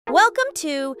Welcome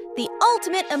to the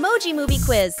Ultimate Emoji Movie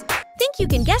Quiz. Think you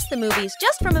can guess the movies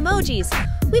just from emojis?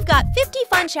 We've got 50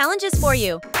 fun challenges for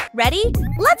you. Ready?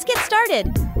 Let's get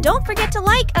started. Don't forget to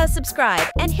like, subscribe,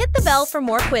 and hit the bell for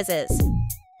more quizzes.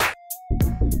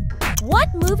 What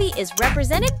movie is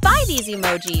represented by these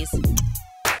emojis?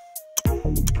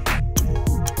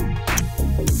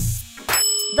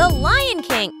 The Lion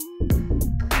King.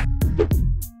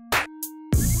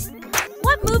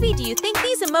 What movie do you think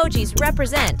these emojis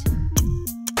represent?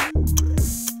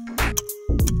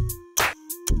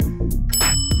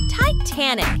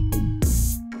 Titanic.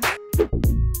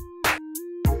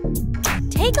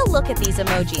 Take a look at these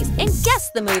emojis and guess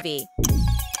the movie.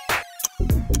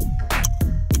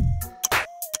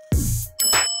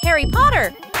 Harry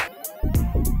Potter.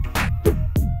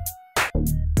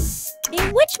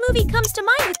 In which movie comes to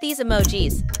mind with these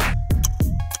emojis?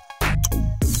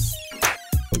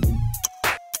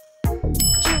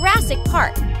 Jurassic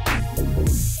Park.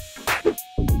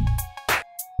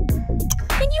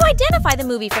 Can you identify the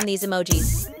movie from these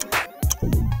emojis?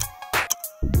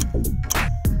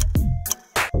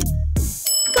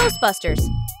 Ghostbusters.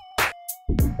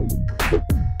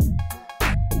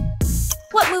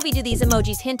 What movie do these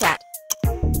emojis hint at?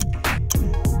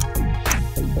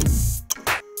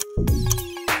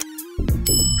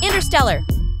 Interstellar.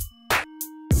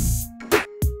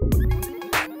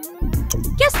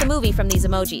 Guess the movie from these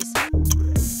emojis.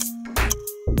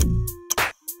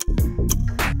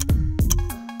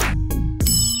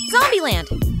 Zombieland.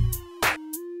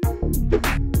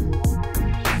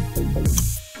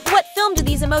 What film do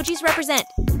these emojis represent?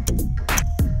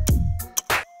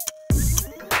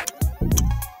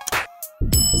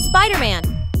 Spider-Man.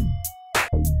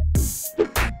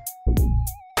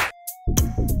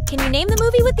 Can you name the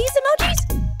movie with these emojis?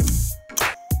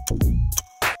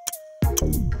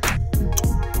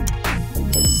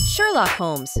 Sherlock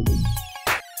Holmes.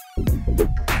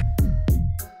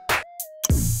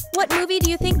 What movie do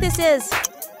you think this is?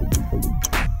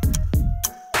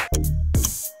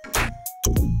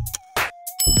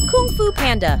 Kung Fu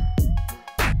Panda.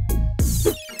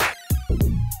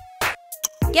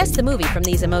 Guess the movie from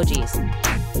these emojis.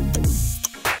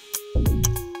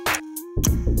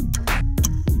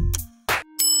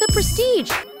 The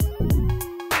Prestige.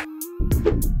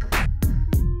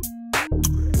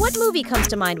 What movie comes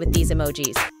to mind with these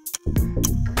emojis?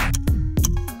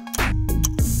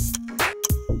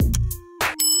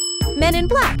 Men in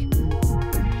Black.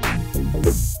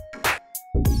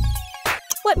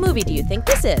 What movie do you think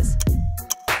this is?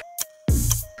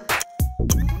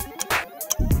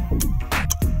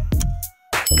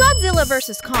 Godzilla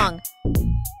vs. Kong.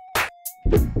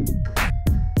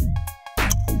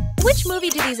 Which movie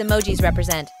do these emojis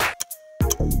represent?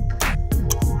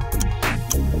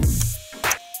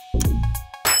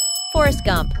 Forrest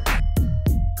Gump.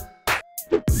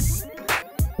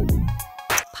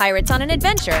 Pirates on an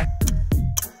Adventure.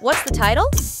 What's the title?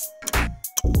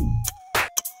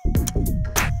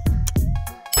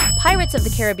 Pirates of the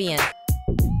Caribbean.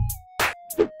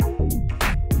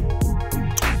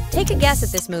 Take a guess at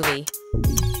this movie.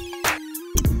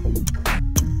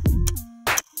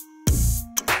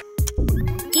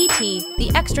 E.T.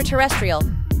 the Extraterrestrial.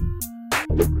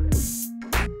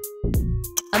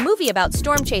 A movie about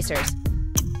storm chasers.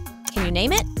 Can you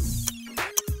name it?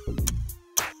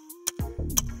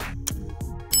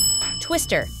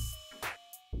 Twister.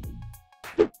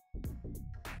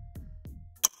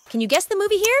 Can you guess the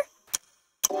movie here?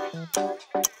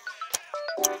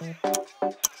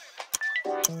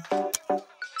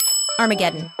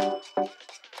 Armageddon.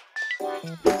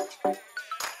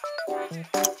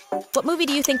 What movie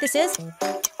do you think this is?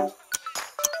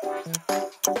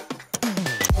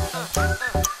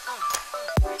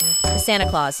 The Santa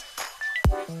Claus.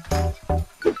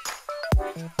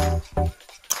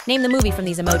 Name the movie from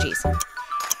these emojis.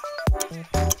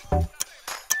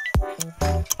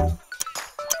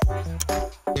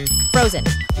 Frozen.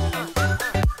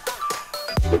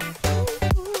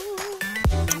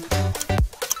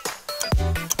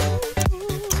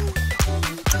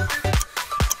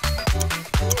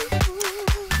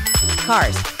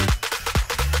 Cars.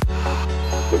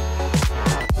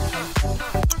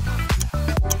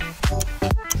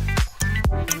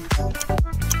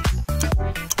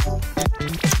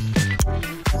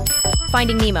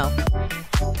 Finding Nemo.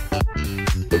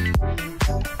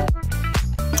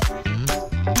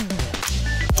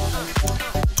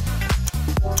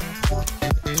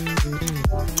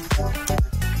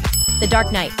 The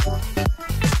Dark Knight.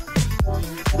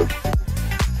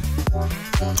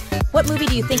 What movie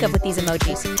do you think of with these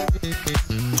emojis?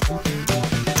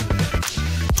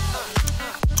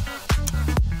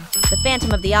 The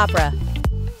Phantom of the Opera.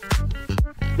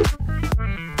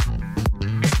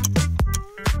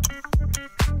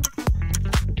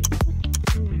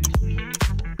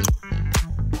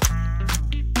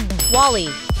 Wall-E.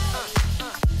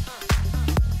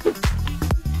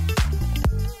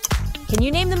 Can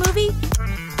you name the movie?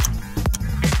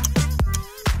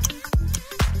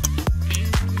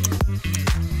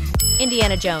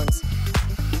 Indiana Jones.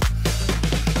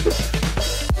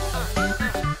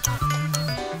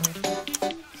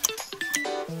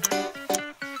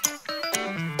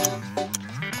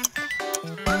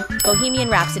 Bohemian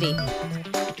Rhapsody.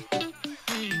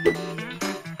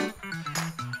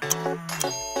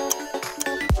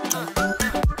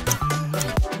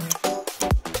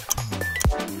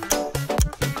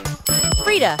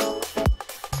 Frida.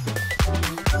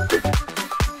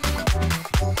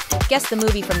 Guess the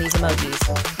movie from these emojis.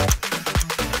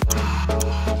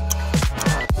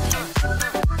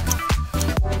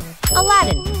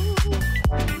 Aladdin.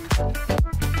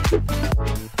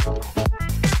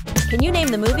 Can you name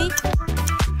the movie?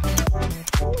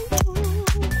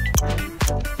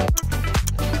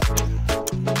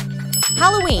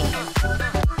 Halloween.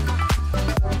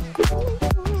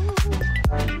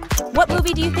 What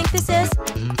movie do you think this is?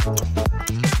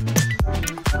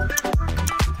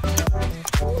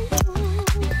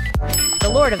 The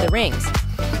Lord of the Rings.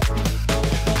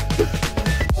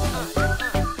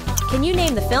 Can you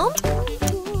name the film?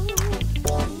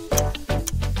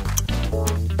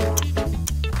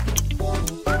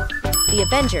 The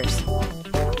Avengers.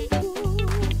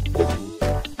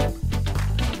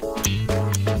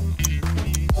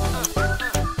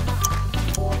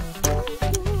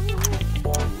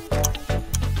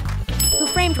 Who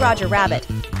Framed Roger Rabbit?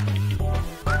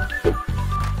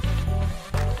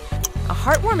 A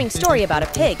heartwarming story about a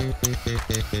pig.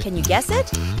 Can you guess it?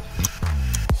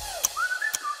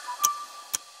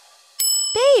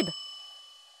 Babe!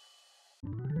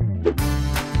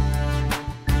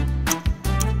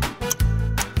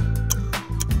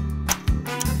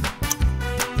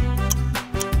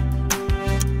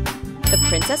 The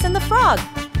Princess and the Frog.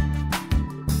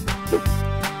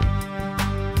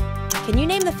 Can you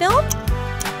name the film?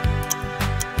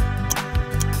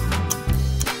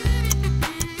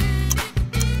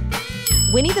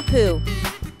 Winnie the Pooh.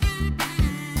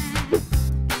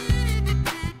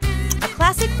 A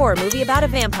classic horror movie about a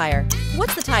vampire.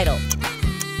 What's the title?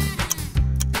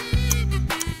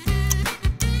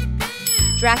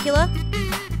 Dracula?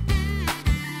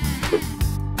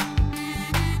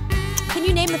 Can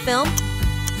you name the film?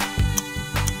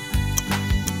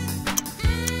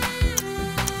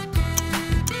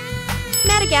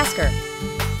 Madagascar.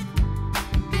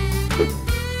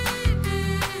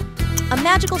 A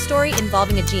magical story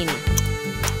involving a genie.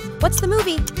 What's the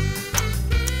movie?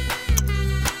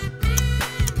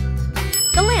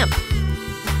 The Lamp.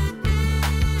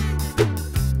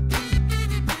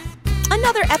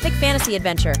 Another epic fantasy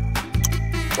adventure.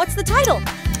 What's the title?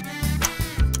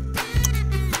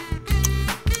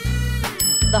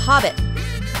 The Hobbit.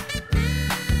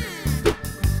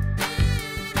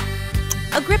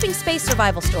 A gripping space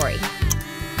survival story.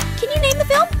 Can you name the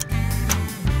film?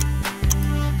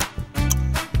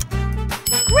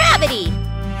 Gravity!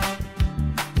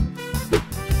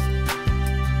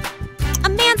 A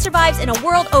man survives in a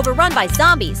world overrun by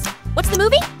zombies. What's the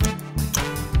movie?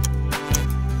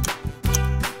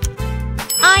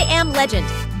 I Am Legend.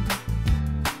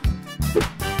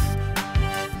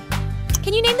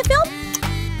 Can you name the film?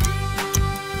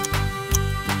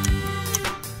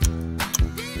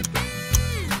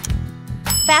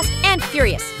 Fast and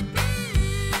Furious.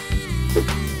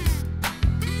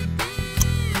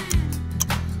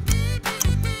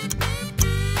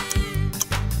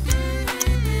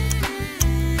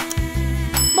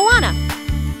 Moana.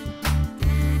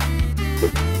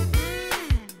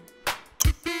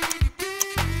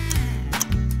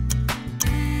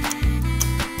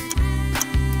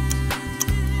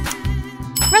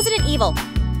 Resident Evil.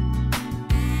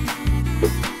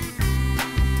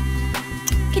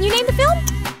 Can you name the film?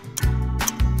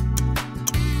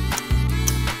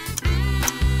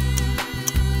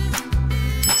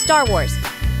 Star Wars.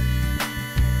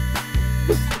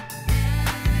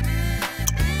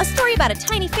 A story about a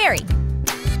tiny fairy.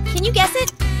 Can you guess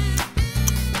it?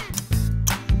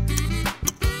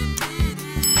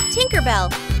 Tinkerbell.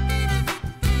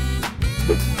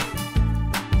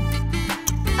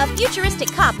 A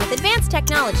futuristic cop with advanced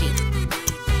technology.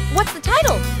 What's the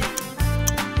title?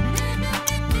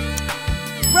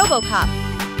 RoboCop.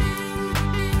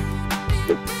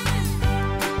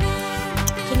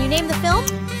 Can you name the film?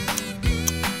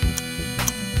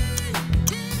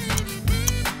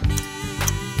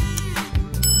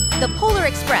 The Polar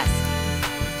Express.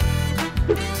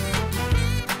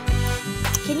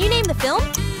 Can you name the film?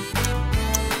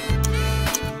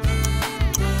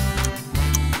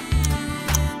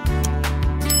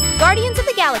 Guardians of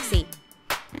the Galaxy.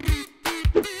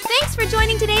 Thanks for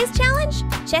joining today's challenge.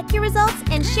 Check your results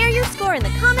and share your score in the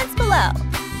comments below.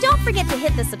 Don't forget to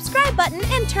hit the subscribe button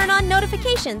and turn on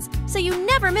notifications so you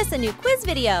never miss a new quiz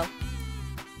video.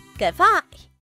 Good luck!